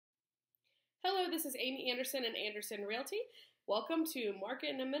Hello, this is Amy Anderson and Anderson Realty. Welcome to Market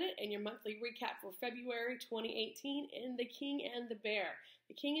in a Minute and your monthly recap for February 2018 in The King and the Bear.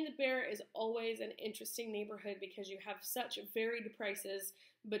 The King and the Bear is always an interesting neighborhood because you have such varied prices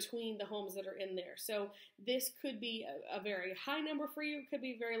between the homes that are in there. So this could be a very high number for you, it could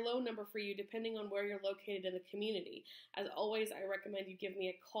be a very low number for you depending on where you're located in the community. As always, I recommend you give me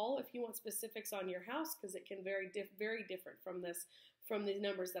a call if you want specifics on your house because it can very different from these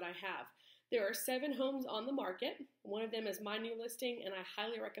numbers that I have. There are 7 homes on the market. One of them is my new listing, and I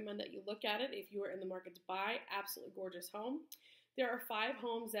highly recommend that you look at it if you are in the market to buy. Absolutely gorgeous home. There are 5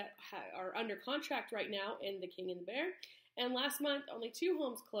 homes that are under contract right now in The King and the Bear. And last month, only 2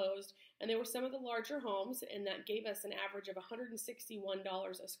 homes closed, and they were some of the larger homes, and that gave us an average of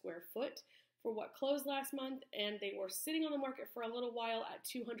 $161 a square foot for what closed last month, and they were sitting on the market for a little while at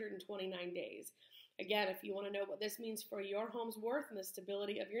 229 days. Again, if you want to know what this means for your home's worth and the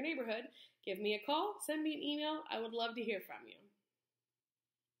stability of your neighborhood, give me a call, send me an email. I would love to hear from you.